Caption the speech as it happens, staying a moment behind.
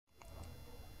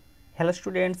Hello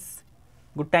students,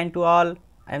 good time to all.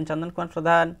 I am Chandan Kumar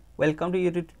Pradhan. Welcome to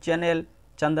YouTube channel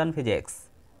Chandan Physics.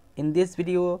 In this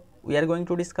video, we are going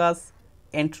to discuss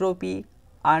entropy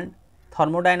and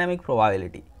thermodynamic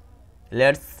probability.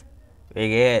 Let's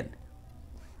begin.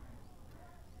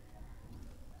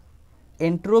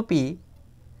 Entropy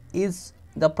is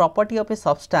the property of a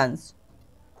substance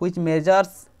which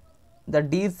measures the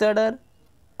disorder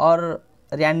or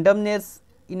randomness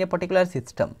in a particular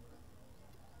system.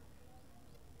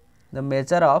 The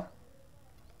measure of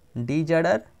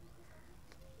disorder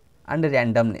and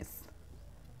randomness.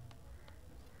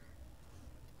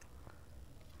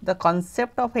 The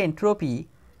concept of entropy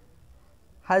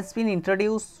has been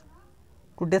introduced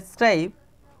to describe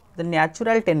the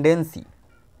natural tendency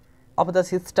of the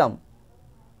system,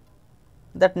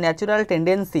 that natural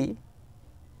tendency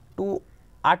to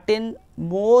attain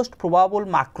most probable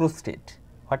macro state.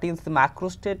 What is the macro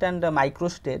state and the micro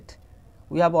state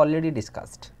we have already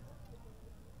discussed.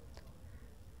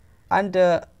 And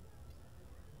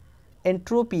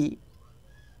entropy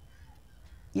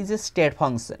is a state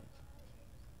function.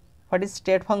 What is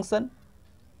state function?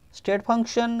 State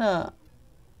function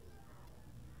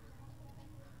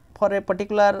for a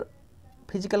particular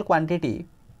physical quantity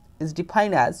is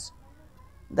defined as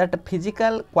that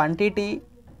physical quantity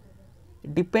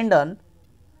depend on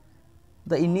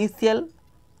the initial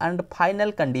and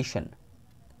final condition,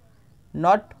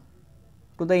 not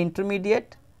to the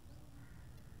intermediate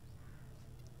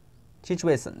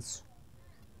situations.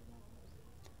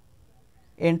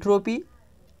 Entropy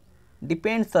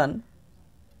depends on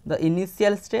the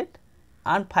initial state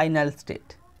and final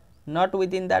state, not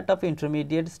within that of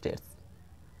intermediate states.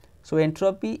 So,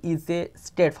 entropy is a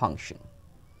state function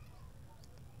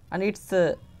and it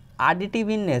is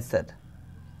additive in nature.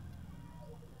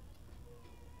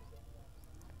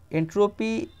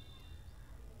 Entropy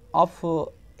of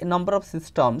a number of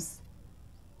systems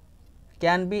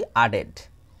can be added.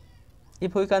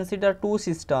 If we consider two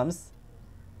systems,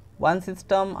 one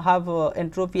system have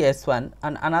entropy S1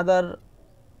 and another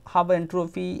have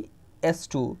entropy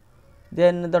S2,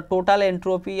 then the total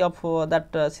entropy of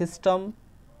that system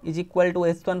is equal to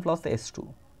S1 plus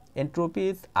S2. Entropy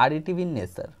is additive in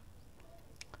nature.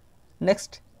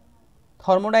 Next,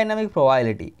 thermodynamic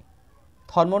probability.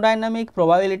 Thermodynamic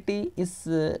probability is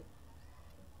the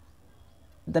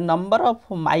number of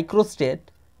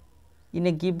microstate in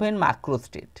a given macro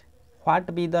state.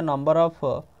 What be the number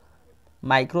of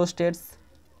microstates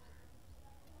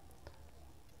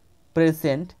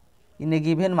present in a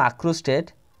given macro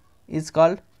state is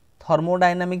called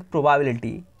thermodynamic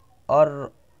probability,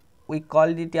 or we call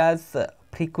it as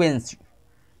frequency.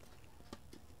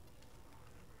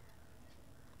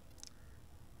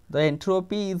 The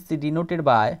entropy is denoted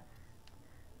by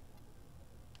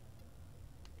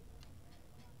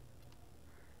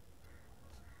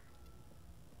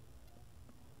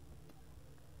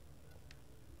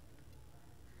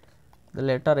the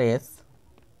letter S.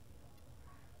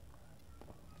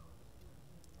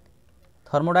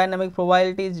 Thermodynamic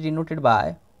probability is denoted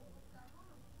by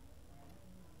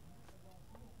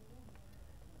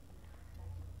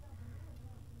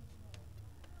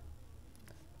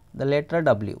the letter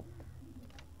W.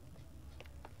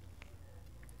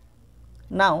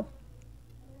 Now,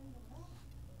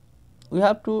 we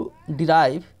have to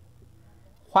derive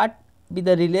what be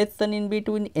the relation in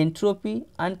between entropy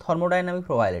and thermodynamic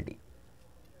probability.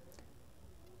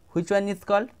 Which one is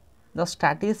called the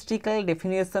statistical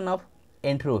definition of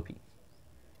entropy.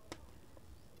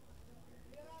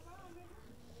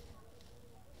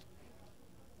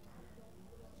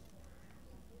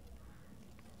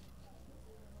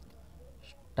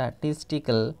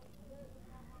 Statistical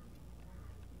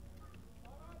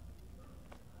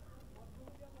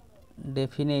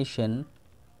definition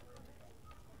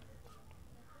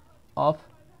of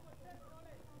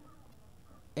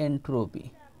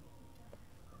entropy,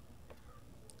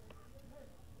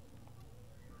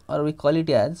 or we call it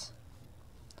as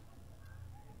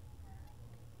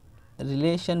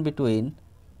relation between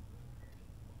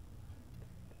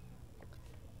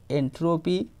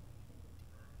entropy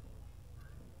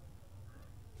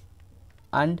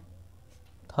and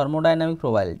thermodynamic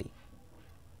probability.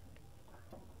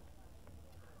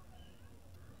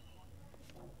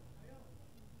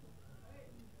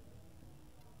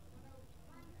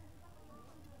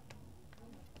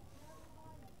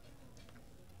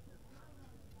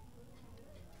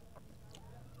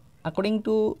 According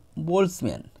to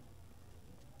Boltzmann,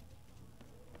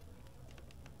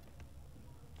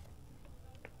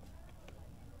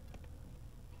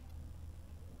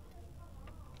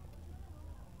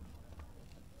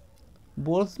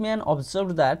 Boltzmann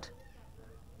observed that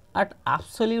at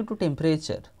absolute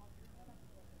temperature.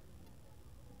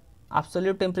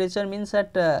 Absolute temperature means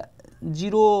at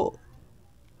 0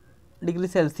 degree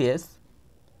Celsius,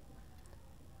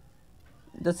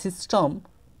 the system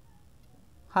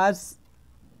has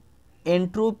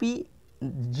entropy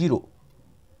 0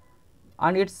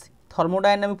 and its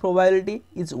thermodynamic probability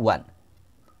is 1.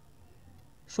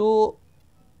 So,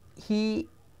 he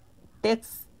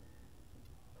takes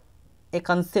a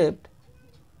concept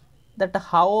that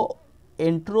how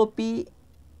entropy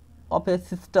of a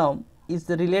system is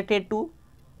related to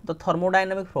the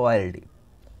thermodynamic probability.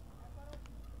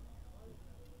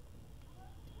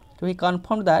 So, he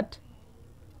confirmed that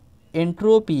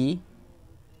entropy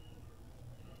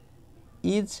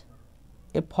is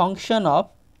a function of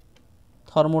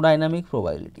thermodynamic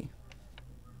probability.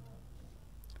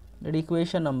 That is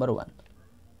equation number 1.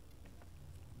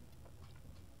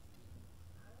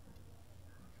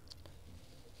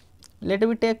 Let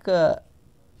me take a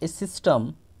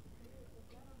system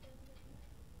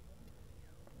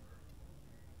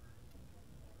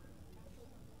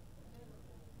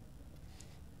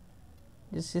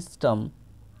this system,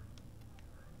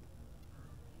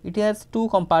 it has two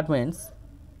compartments.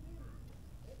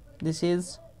 This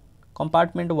is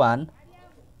compartment 1,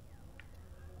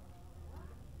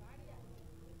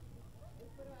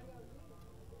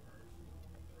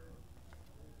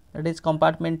 that is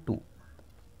compartment 2.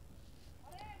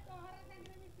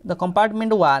 The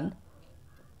compartment 1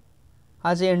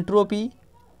 has a entropy,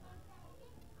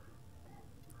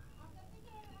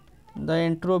 the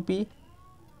entropy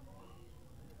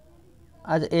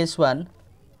as S1.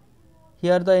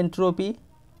 Here the entropy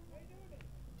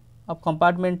of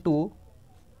compartment 2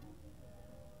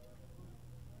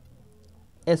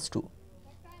 S2,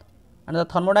 and the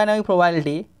thermodynamic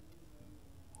probability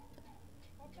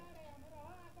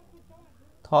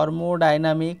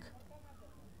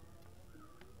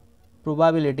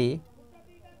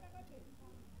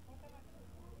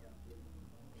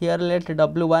here let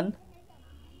W1.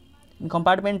 In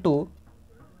compartment 2,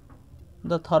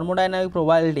 the thermodynamic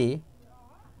probability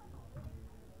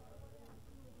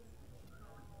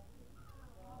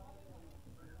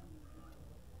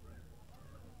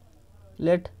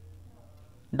let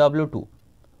W2.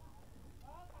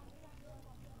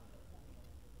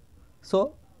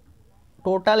 So,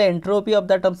 total entropy of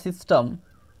that of system,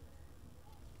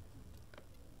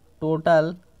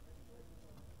 total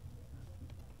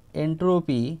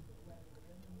entropy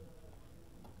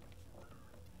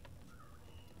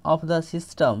of the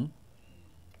system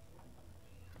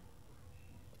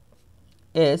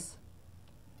S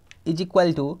is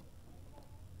equal to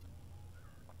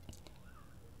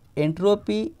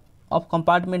entropy of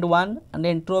compartment 1 and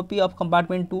entropy of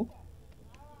compartment 2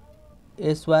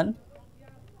 S1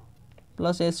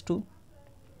 plus S2,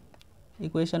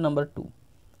 equation number 2,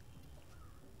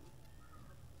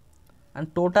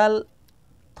 and total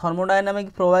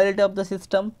thermodynamic probability of the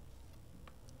system,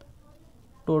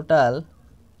 total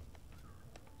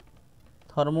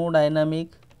thermodynamic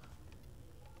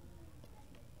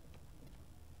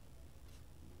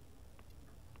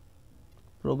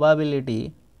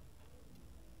probability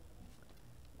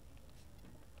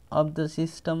of the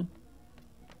system,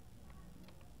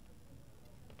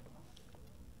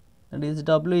 that is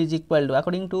W is equal to,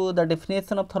 according to the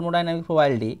definition of thermodynamic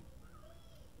probability,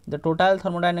 the total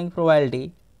thermodynamic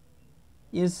probability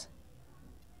is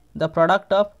the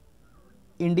product of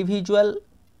individual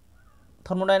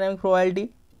thermodynamic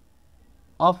probability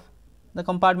of the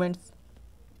compartments,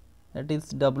 that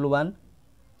is W1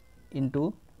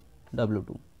 into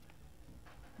W2,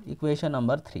 equation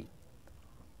number 3.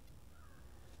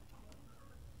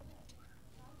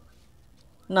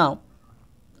 Now,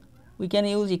 we can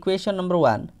use equation number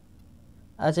 1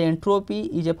 as entropy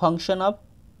is a function of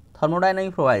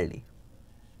thermodynamic probability.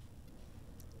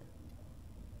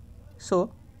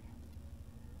 So,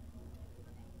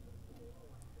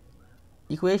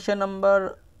 equation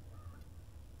number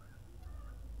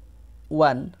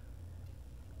 1,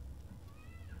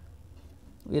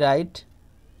 we write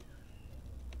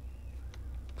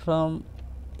from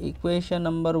equation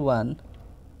number 1,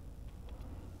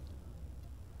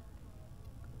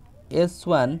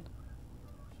 S1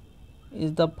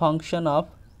 is the function of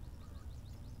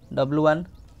W1,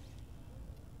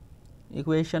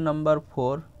 equation number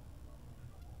 4,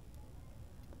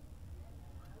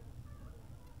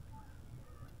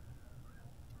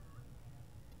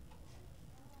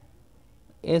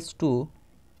 S2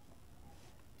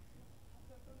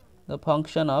 the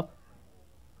function of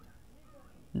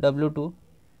W2,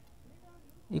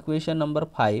 equation number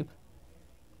 5.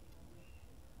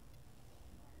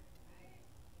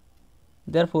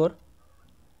 Therefore,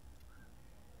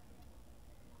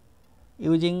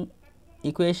 using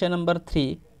equation number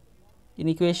 3 in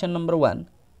equation number 1,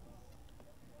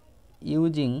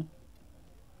 using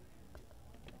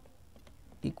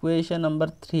equation number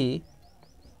 3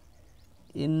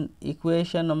 in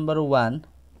equation number 1,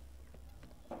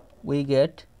 we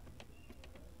get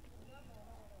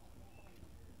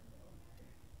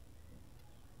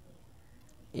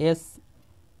S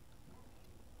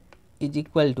is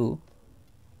equal to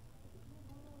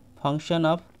function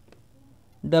of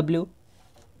W.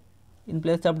 In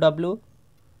place of W,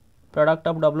 product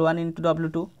of W1 into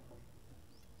W2,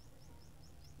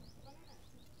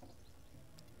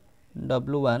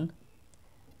 W1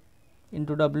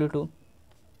 into W2,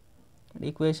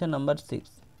 equation number 6.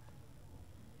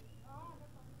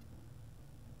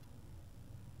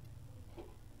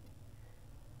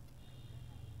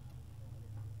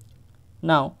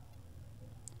 Now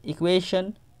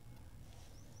equation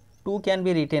 2 can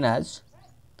be written as,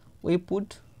 we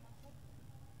put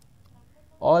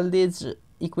all these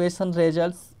equation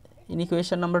results in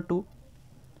equation number 2.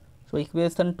 So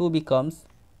equation 2 becomes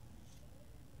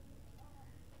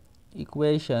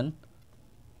equation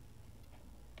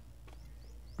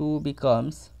 2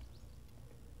 becomes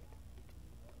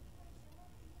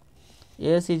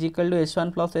S is equal to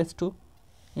S1 plus S2.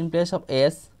 In place of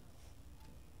S,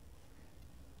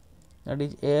 that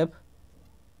is F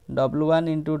W1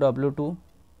 into W2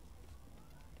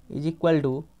 is equal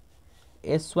to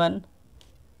S1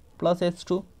 plus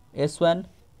S2. S1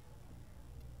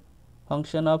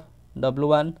 function of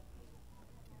W1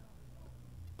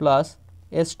 plus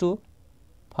S2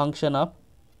 function of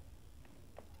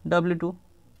W2.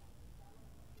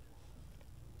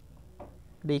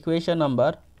 The equation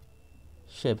number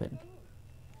 7.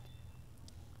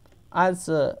 As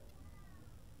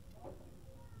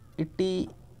it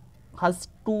has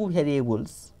two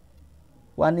variables,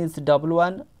 one is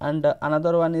W1 and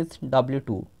another one is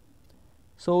W2.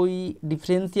 So we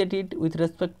differentiate it with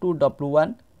respect to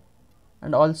W1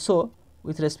 and also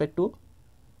with respect to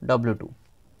W2.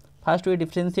 First we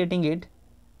differentiating it,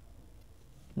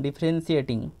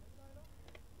 differentiating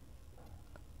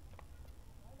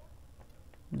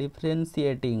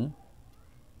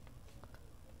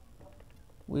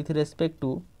with respect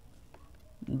to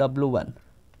W1,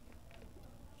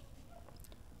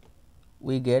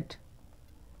 we get,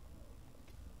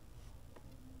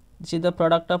 this is the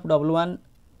product of W1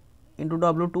 into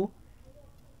W2,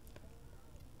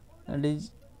 and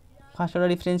is first order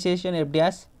differentiation f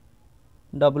dash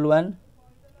W1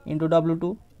 into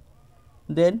W2.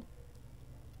 Then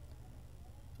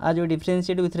as we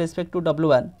differentiate with respect to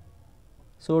W1,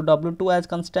 so W2 as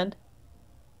constant,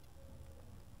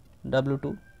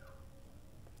 W2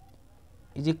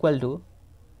 is equal to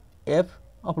f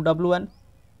of W1,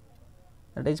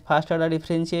 that is first order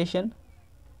differentiation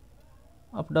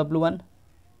of W1.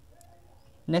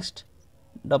 Next,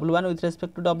 W1 with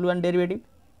respect to W1 derivative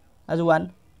as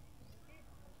 1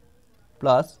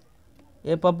 plus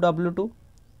f of W2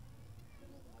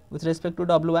 with respect to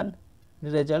W1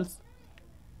 results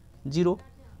 0,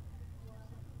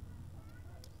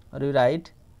 or we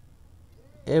write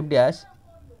f dash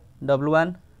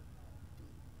W1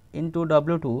 into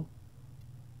W2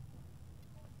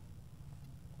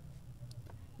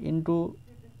 into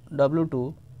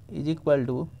W2 is equal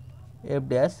to f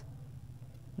dash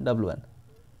W1.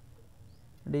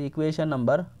 The equation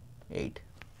number 8.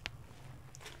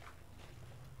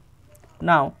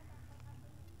 Now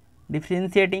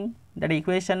differentiating that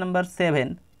equation number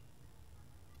 7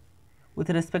 with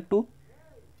respect to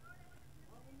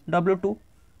W2.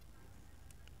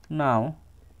 Now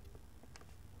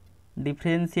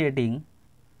differentiating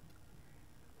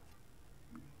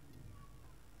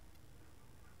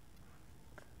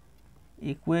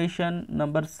equation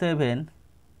number 7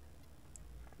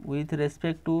 with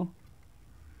respect to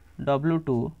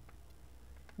W2,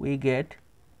 we get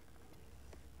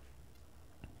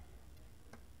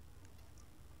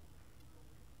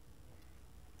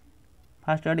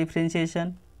first order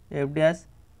differentiation f dash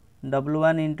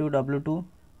W1 into W2.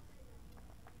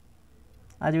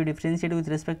 As we differentiate with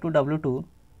respect to W2,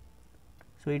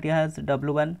 so it has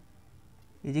W1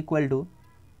 is equal to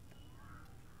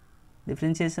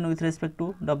differentiation with respect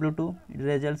to W2, it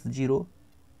results 0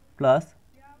 plus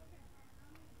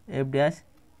f dash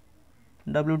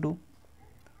W2,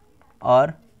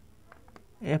 or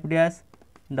f dash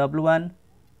W1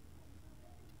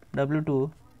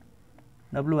 W2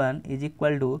 W1 is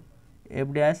equal to f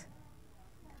dash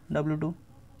W2,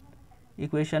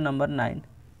 equation number 9.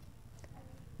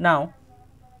 Now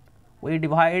we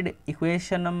divide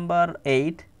equation number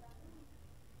 8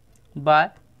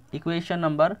 by equation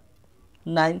number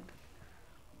 9.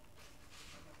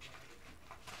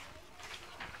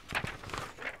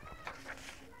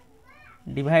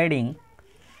 dividing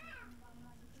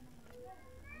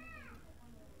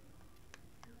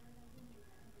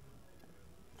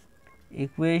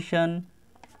equation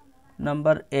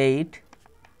number 8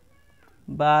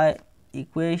 by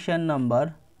equation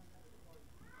number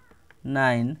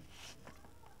 9,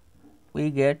 we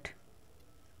get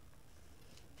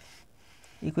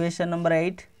equation number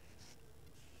 8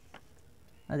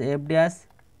 as f dash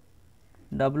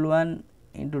W1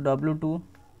 into W2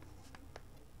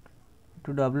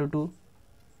 to W2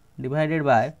 divided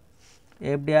by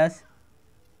f dash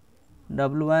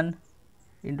W1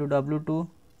 into W2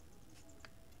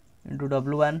 into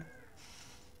W1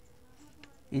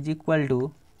 is equal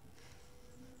to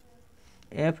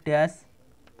f dash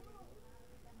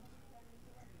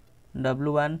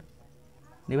W1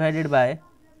 divided by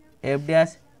f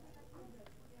dash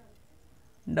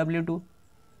W2.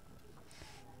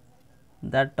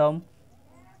 That term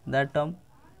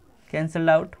cancelled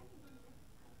out.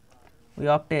 We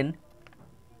obtain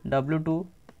W2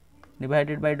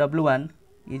 divided by W1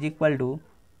 is equal to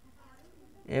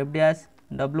f dash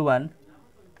W1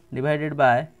 divided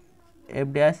by f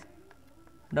dash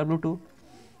W2.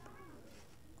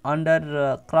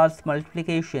 Under cross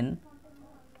multiplication,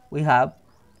 we have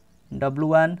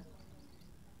W1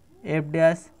 f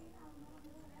dash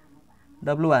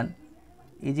W1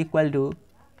 is equal to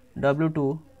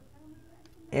W2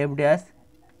 f dash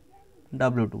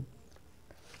W2.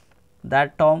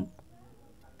 That term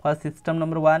for system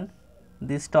number 1,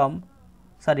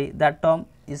 that term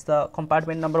is the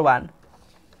compartment number 1.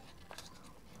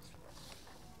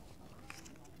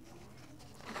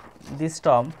 This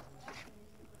term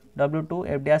W2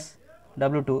 f dash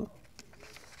W2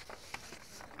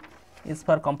 is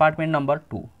for compartment number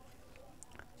 2.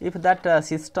 If that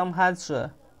system has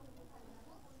a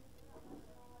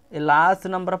large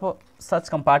number of such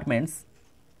compartments,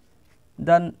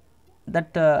 then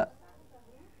that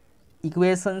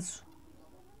equations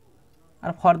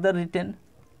are further written.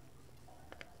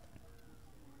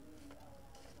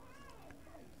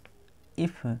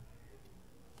 If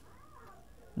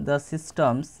the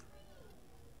systems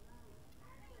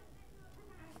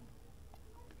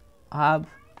have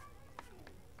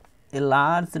a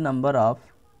large number of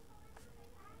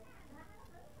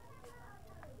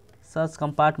such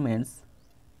compartments,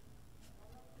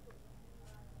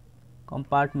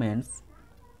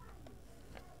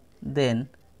 then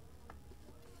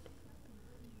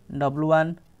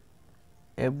W1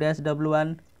 f dash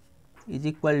W1 is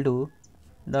equal to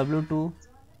W2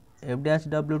 f dash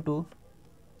W2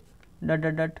 dot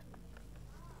dot dot.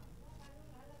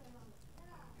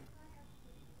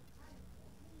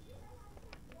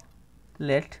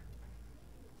 Let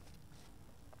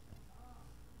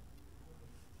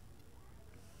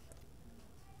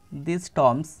these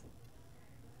terms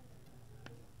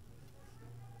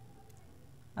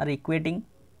are equating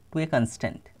to a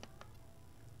constant.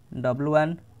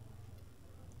 W1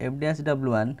 f dash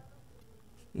W1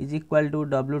 is equal to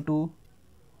W2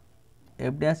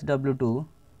 f dash W2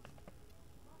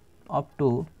 up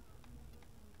to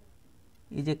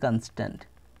is a constant,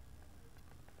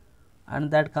 and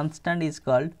that constant is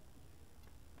called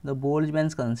the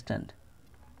Boltzmann's constant.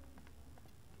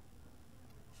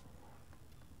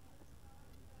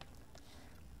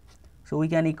 So, we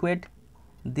can equate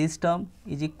this term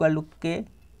is equal to k,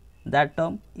 that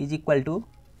term is equal to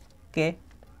k,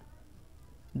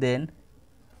 then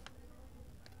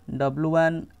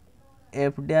W1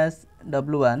 f dash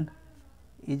W1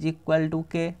 is equal to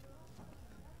k.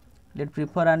 Let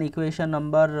prefer an equation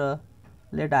number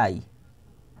let I.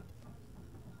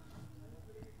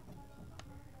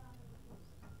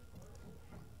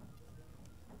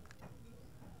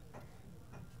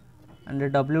 And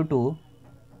W2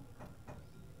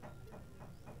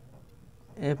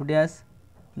 f dash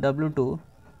W2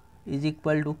 is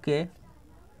equal to k,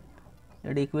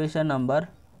 let equation number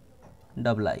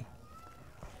I.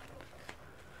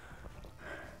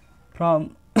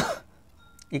 From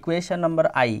equation number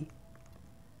I,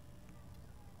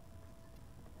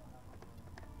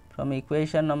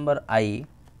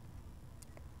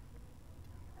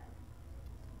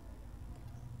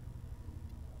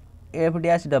 f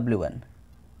dash W1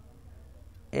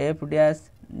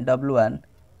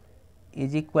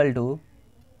 is equal to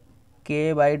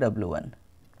k by W1.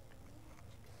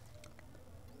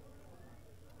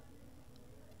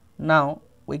 Now,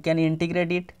 we can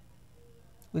integrate it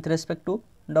with respect to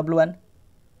W1.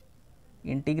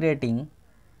 Integrating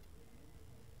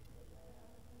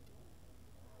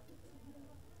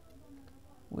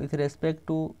with respect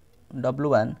to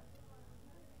W1,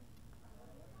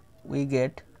 we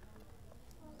get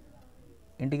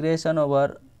integration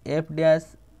over f dash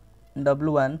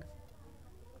W1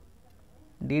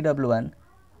 dW1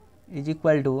 is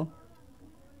equal to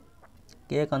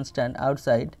K constant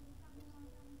outside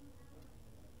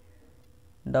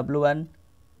W1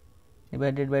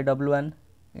 divided by W1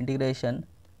 integration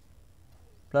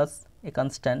plus a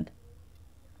constant,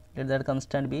 let that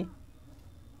constant be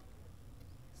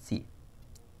C,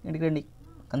 integrating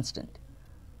constant.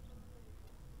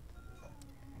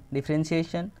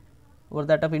 Differentiation over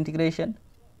that of integration,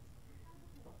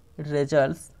 it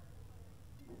results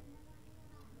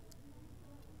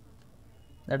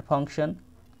that function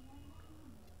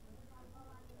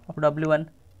of W1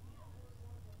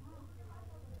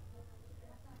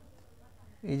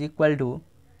 is equal to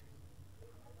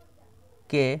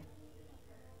K,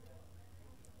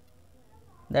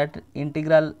 that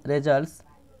integral results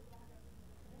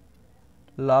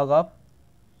log of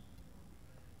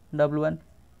W1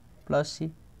 plus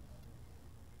C.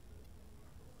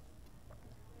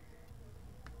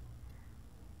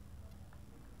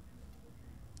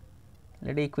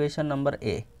 Let equation number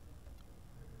A.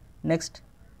 Next,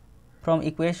 from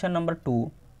equation number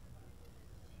 2,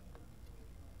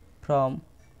 from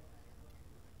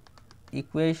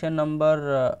equation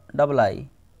number II,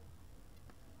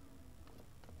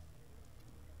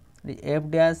 the f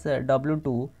dash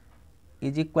W2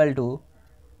 is equal to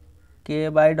K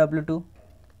by W2.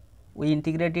 We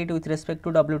integrate it with respect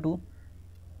to W2,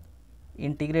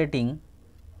 integrating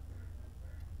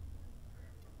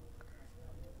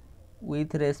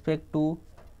with respect to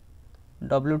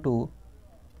W2,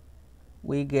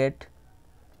 we get,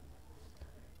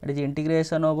 it is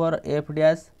integration over f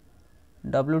dash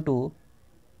W2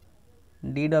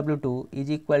 dW2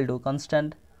 is equal to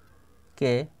constant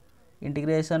K,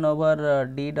 integration over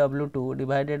dW2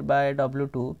 divided by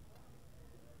W2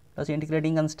 plus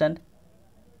integrating constant.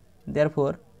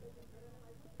 Therefore,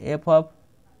 f of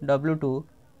W2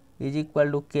 is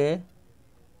equal to K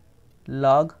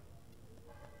log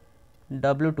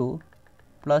W2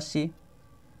 plus C,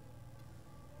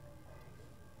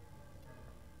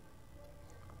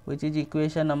 which is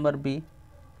equation number B.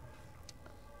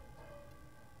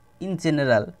 In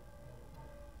general,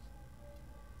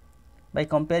 by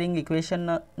comparing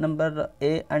equation number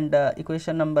A and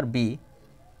equation number B,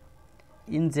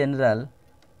 in general,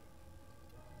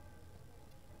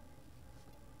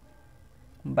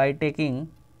 by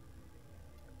taking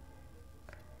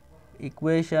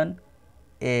equation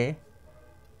A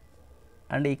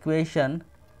and equation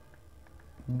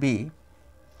B,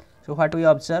 so what we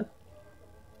observe,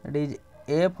 that is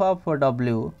f of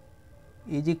W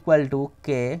is equal to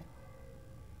K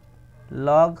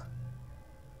log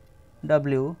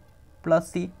W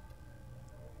plus C,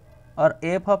 or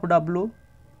f of W,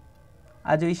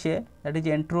 as we say, that is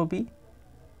entropy,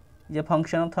 is a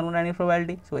function of thermodynamic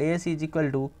probability. So, S is equal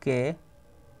to K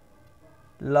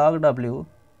log W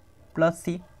plus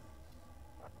C.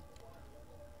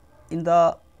 In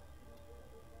the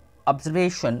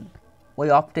observation we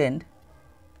obtained,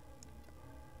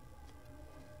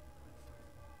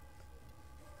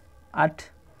 at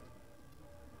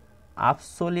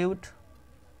absolute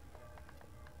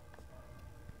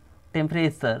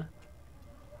temperature,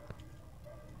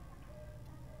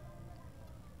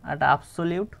 at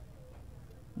absolute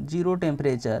 0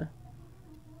 temperature,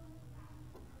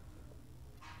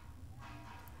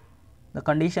 the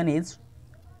condition is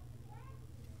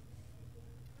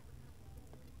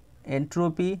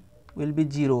entropy will be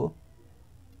 0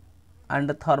 and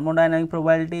the thermodynamic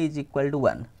probability is equal to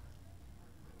 1.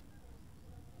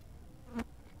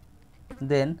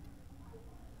 Then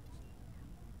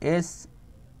S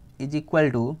is equal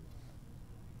to,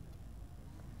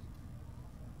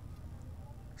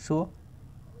 so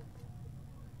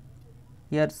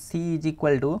here C is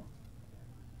equal to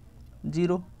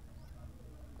 0,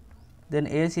 then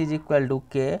S is equal to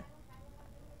K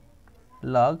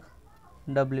log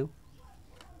W.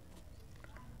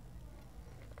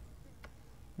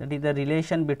 That is the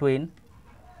relation between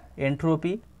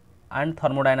entropy and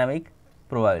thermodynamic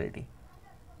probability.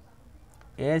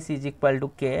 S is equal to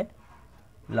K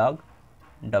log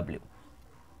W.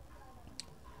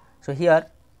 So, here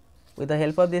with the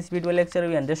help of this video lecture,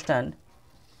 we understand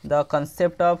the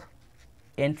concept of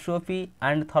entropy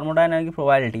and thermodynamic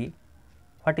probability.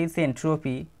 What is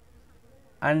entropy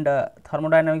and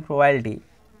thermodynamic probability?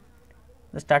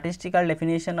 The statistical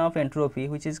definition of entropy,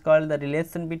 which is called the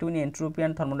relation between entropy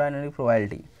and thermodynamic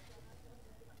probability.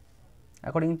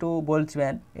 According to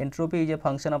Boltzmann, entropy is a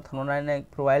function of thermodynamic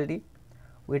probability.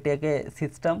 We take a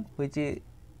system which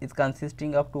is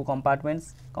consisting of two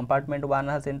compartments. Compartment 1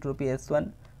 has entropy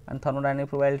S1 and thermodynamic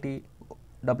probability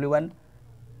W1.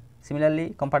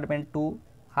 Similarly, compartment 2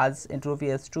 has entropy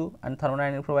S2 and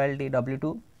thermodynamic probability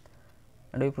W2,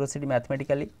 and we proceed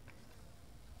mathematically.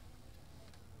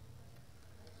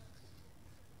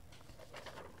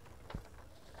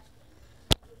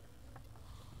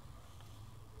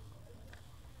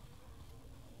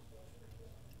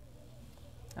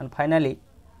 And finally,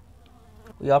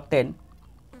 we obtain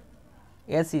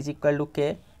S is equal to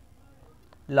K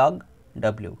log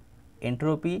W.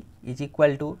 Entropy is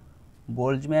equal to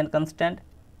Boltzmann constant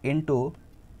into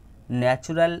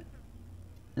natural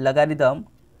logarithm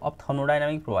of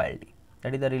thermodynamic probability.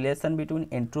 That is the relation between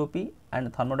entropy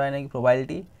and thermodynamic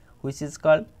probability, which is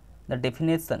called the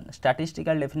definition,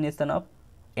 statistical definition of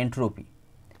entropy.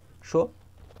 So,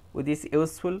 with this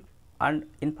useful and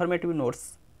informative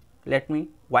notes, let me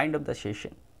wind up the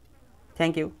session.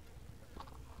 Thank you.